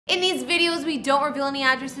In these videos, we don't reveal any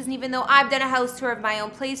addresses, and even though I've done a house tour of my own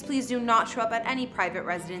place, please do not show up at any private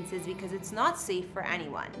residences because it's not safe for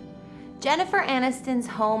anyone. Jennifer Aniston's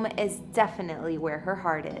home is definitely where her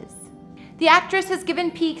heart is. The actress has given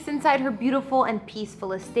peeks inside her beautiful and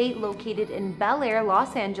peaceful estate located in Bel Air,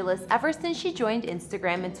 Los Angeles ever since she joined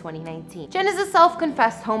Instagram in 2019. Jen is a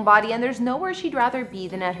self-confessed homebody, and there's nowhere she'd rather be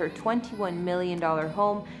than at her $21 million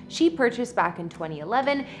home she purchased back in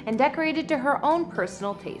 2011 and decorated to her own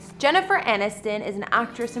personal taste. Jennifer Aniston is an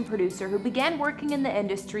actress and producer who began working in the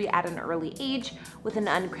industry at an early age with an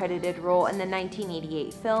uncredited role in the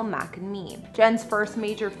 1988 film Mac and Me. Jen's first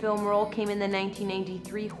major film role came in the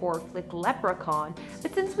 1993 horror flick Leprechaun,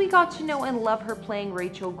 but since we got to know and love her playing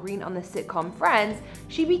Rachel Green on the sitcom Friends,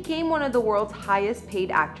 she became one of the world's highest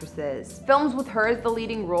paid actresses. Films with her as the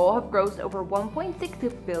leading role have grossed over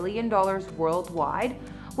 $1.6 billion worldwide,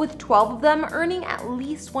 with 12 of them earning at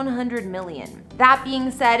least $100 million. That being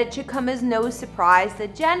said, it should come as no surprise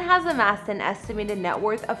that Jen has amassed an estimated net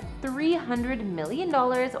worth of $300 million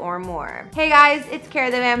or more. Hey guys, it's Kara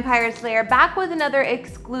the Vampire Slayer back with another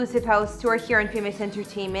exclusive house tour here on Famous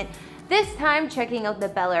Entertainment. This time checking out the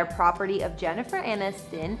Bel Air property of Jennifer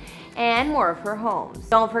Aniston and more of her homes.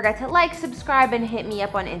 Don't forget to like, subscribe, and hit me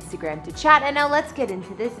up on Instagram to chat. And now let's get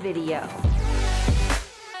into this video.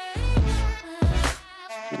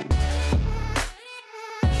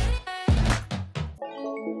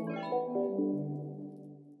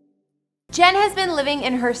 Jen has been living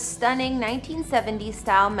in her stunning 1970s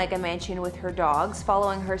style mega mansion with her dogs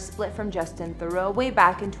following her split from Justin Theroux way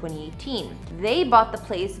back in 2018. They bought the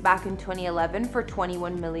place back in 2011 for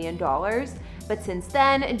 $21 million, but since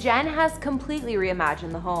then, Jen has completely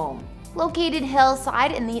reimagined the home. Located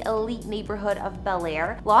hillside in the elite neighborhood of Bel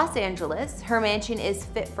Air, Los Angeles, her mansion is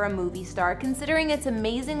fit for a movie star considering its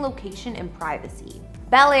amazing location and privacy.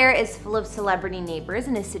 Bel Air is full of celebrity neighbors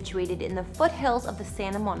and is situated in the foothills of the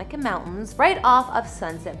Santa Monica Mountains, right off of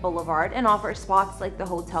Sunset Boulevard, and offers spots like the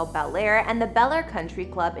Hotel Bel Air and the Bel Air Country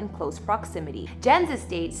Club in close proximity. Jen's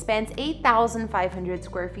estate spans 8,500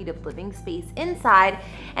 square feet of living space inside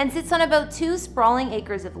and sits on about 2 sprawling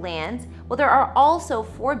acres of land, while there are also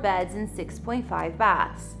 4 beds and 6.5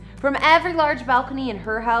 baths. From every large balcony in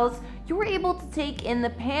her house, you were able to take in the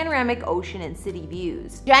panoramic ocean and city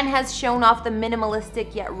views. Jen has shown off the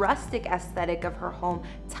minimalistic yet rustic aesthetic of her home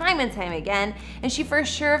time and time again, and she for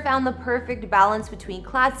sure found the perfect balance between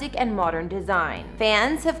classic and modern design.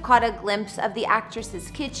 Fans have caught a glimpse of the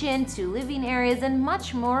actress's kitchen, 2 living areas, and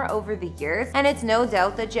much more over the years, and it's no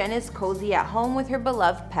doubt that Jen is cozy at home with her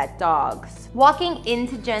beloved pet dogs. Walking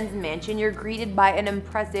into Jen's mansion, you're greeted by an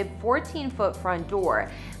impressive 14-foot front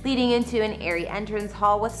door, leading into an airy entrance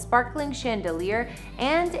hall with sparkling chandelier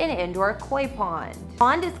and an indoor koi pond. The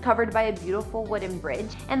pond is covered by a beautiful wooden bridge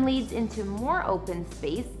and leads into more open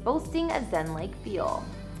space, boasting a zen-like feel.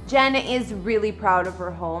 Jen is really proud of her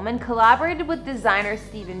home and collaborated with designer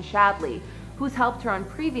Stephen Shadley, who's helped her on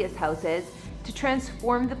previous houses, to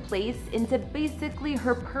transform the place into basically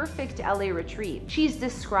her perfect LA retreat. She's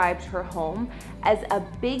described her home as a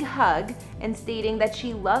big hug and stating that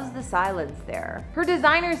she loves the silence there. Her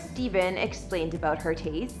designer Stephen explained about her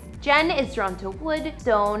taste. Jen is drawn to wood,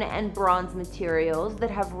 stone, and bronze materials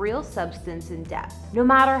that have real substance and depth. No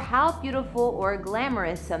matter how beautiful or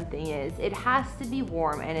glamorous something is, it has to be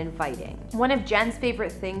warm and inviting. One of Jen's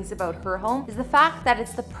favorite things about her home is the fact that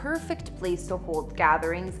it's the perfect place to hold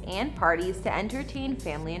gatherings and parties to entertain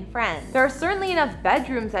family and friends. There are certainly enough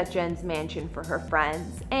bedrooms at Jen's mansion for her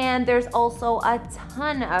friends, and there's also a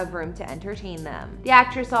ton of room to entertain them. The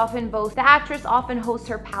actress often hosts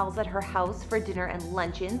her pals at her house for dinner and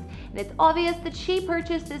luncheons, and it's obvious that she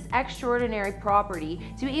purchased this extraordinary property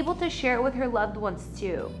to be able to share it with her loved ones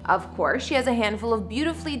too. Of course, she has a handful of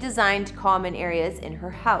beautifully designed common areas in her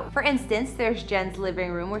house. For instance, there's Jen's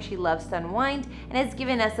living room where she loves to unwind and has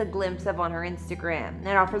given us a glimpse of on her Instagram.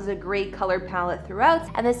 It offers a great color palette throughout,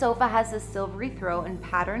 and the sofa has a silvery throw and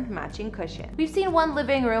patterned matching cushion. We've seen one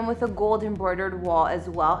living room with a gold embroidered wall as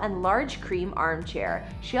well and large cream armchair.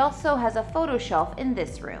 She also has a photo shelf in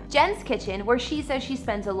this room. Jen's kitchen, where she says she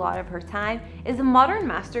spends a lot of her time, is a modern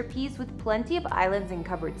masterpiece with plenty of islands and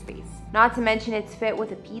cupboard space. Not to mention it's fit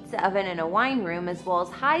with a pizza oven and a wine room, as well as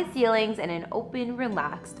high ceilings and an open,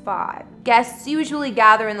 relaxed vibe. Guests usually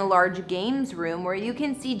gather in the large games room where you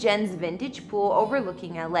can see Jen's vintage pool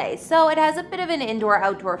overlooking LA, so it has a bit of an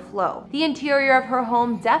indoor-outdoor flow. The interior of her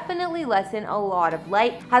home definitely lets in a lot of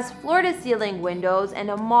light, has floor-to-ceiling windows, and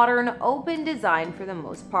a modern, open design for the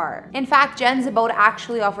most part. In fact, Jen's abode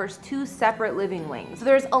actually offers 2 separate living wings, so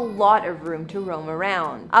there's a lot of room to roam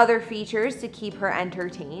around. Other features to keep her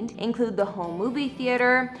entertained include include the home movie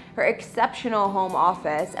theater, her exceptional home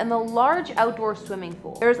office, and the large outdoor swimming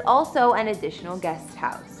pool. There's also an additional guest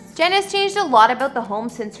house. Jen has changed a lot about the home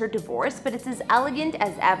since her divorce, but it's as elegant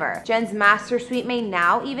as ever. Jen's master suite may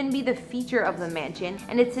now even be the feature of the mansion,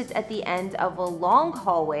 and it sits at the end of a long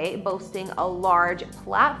hallway boasting a large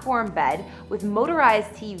platform bed with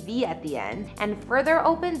motorized TV at the end, and further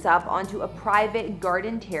opens up onto a private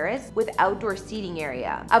garden terrace with outdoor seating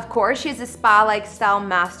area. Of course, she has a spa-like style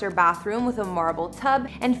master bathroom with a marble tub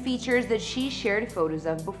and features that she shared photos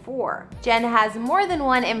of before. Jen has more than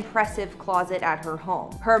one impressive closet at her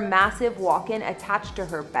home. Her massive walk-in attached to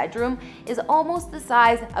her bedroom is almost the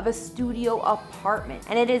size of a studio apartment,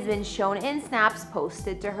 and it has been shown in snaps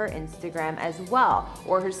posted to her Instagram as well,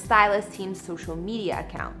 or her stylist team's social media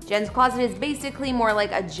account. Jen's closet is basically more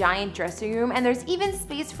like a giant dressing room, and there's even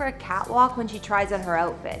space for a catwalk when she tries on her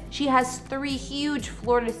outfit. She has 3 huge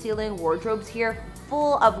floor-to-ceiling wardrobes here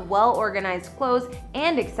full of well-organized clothes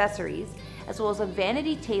and accessories, as well as a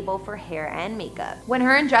vanity table for hair and makeup. When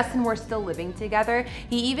her and Justin were still living together,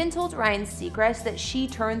 he even told Ryan Seacrest that she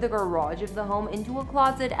turned the garage of the home into a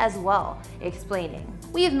closet as well, explaining,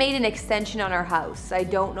 "We have made an extension on our house. I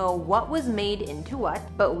don't know what was made into what,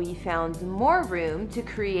 but we found more room to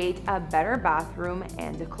create a better bathroom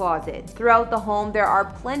and a closet." Throughout the home, there are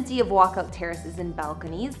plenty of walkout terraces and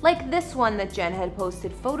balconies, like this one that Jen had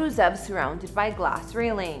posted photos of surrounded by glass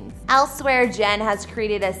railings. Elsewhere, Jen has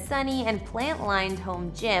created a sunny and plant-lined home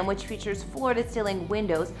gym which features floor-to-ceiling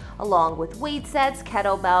windows along with weight sets,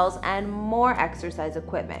 kettlebells, and more exercise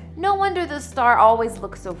equipment. No wonder the star always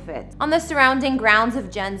looks so fit. On the surrounding grounds of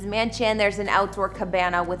Jen's mansion, there's an outdoor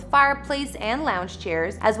cabana with fireplace and lounge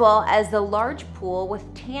chairs, as well as the large pool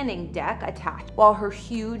with tanning deck attached, while her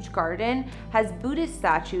huge garden has Buddhist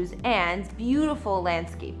statues and beautiful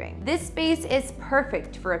landscaping. This space is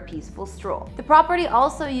perfect for a peaceful stroll. The property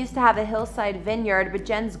also used to have a hillside vineyard, but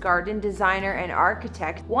Jen's garden designer and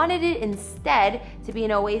architect wanted it instead to be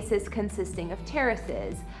an oasis consisting of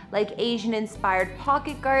terraces, like Asian-inspired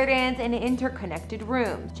pocket gardens and interconnected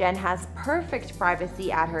rooms. Jen has perfect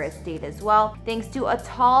privacy at her estate as well, thanks to a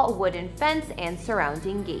tall wooden fence and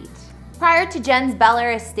surrounding gate. Prior to Jen's Bel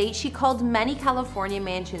Air estate, she called many California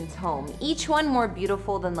mansions home, each one more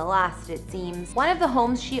beautiful than the last, it seems. One of the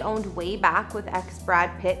homes she owned way back with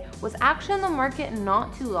ex-Brad Pitt was actually on the market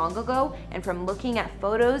not too long ago, and from looking at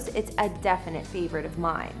photos, it's a definite favorite of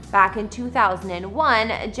mine. Back in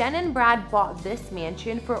 2001, Jen and Brad bought this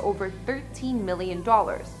mansion for over $13 million.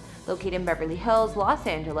 Located in Beverly Hills, Los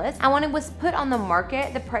Angeles, and when it was put on the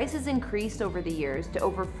market, the prices increased over the years to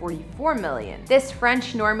over $44 million. This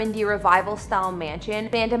French Normandy revival style mansion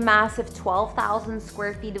spanned a massive 12,000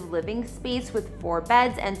 square feet of living space with 4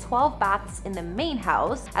 beds and 12 baths in the main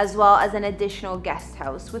house, as well as an additional guest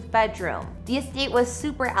house with bedroom. The estate was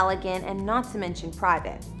super elegant and not to mention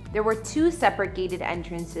private. There were 2 separate gated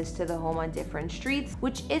entrances to the home on different streets,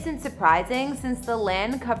 which isn't surprising since the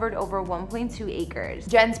land covered over 1.2 acres.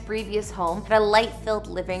 Jen's previous home had a light-filled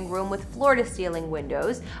living room with floor-to-ceiling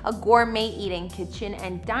windows, a gourmet eating kitchen,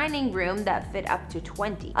 and dining room that fit up to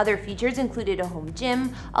 20. Other features included a home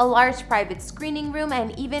gym, a large private screening room,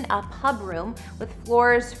 and even a pub room with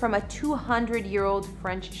floors from a 200-year-old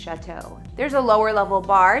French chateau. There's a lower-level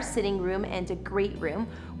bar, sitting room, and a great room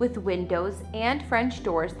with windows and French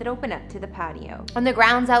doors that open up to the patio. On the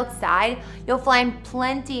grounds outside, you'll find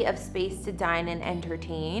plenty of space to dine and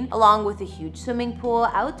entertain, along with a huge swimming pool,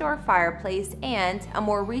 outdoor fireplace, and a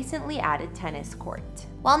more recently added tennis court.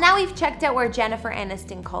 Well, now we've checked out where Jennifer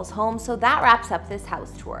Aniston calls home, so that wraps up this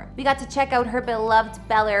house tour. We got to check out her beloved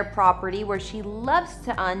Bel Air property where she loves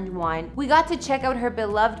to unwind.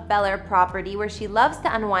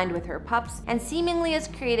 with her pups, and seemingly has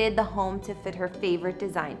created the home to fit her favorite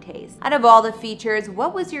design taste. Out of all the features,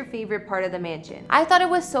 what was your favorite part of the mansion? I thought it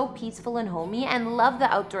was so peaceful and homey, and love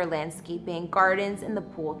the outdoor landscaping, gardens, and the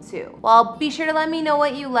pool too. Well, be sure to let me know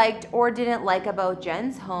what you liked or didn't like about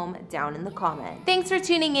Jen's home down in the comments. Thanks for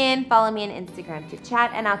tuning in. Follow me on Instagram to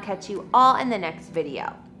chat, and I'll catch you all in the next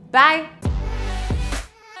video. Bye!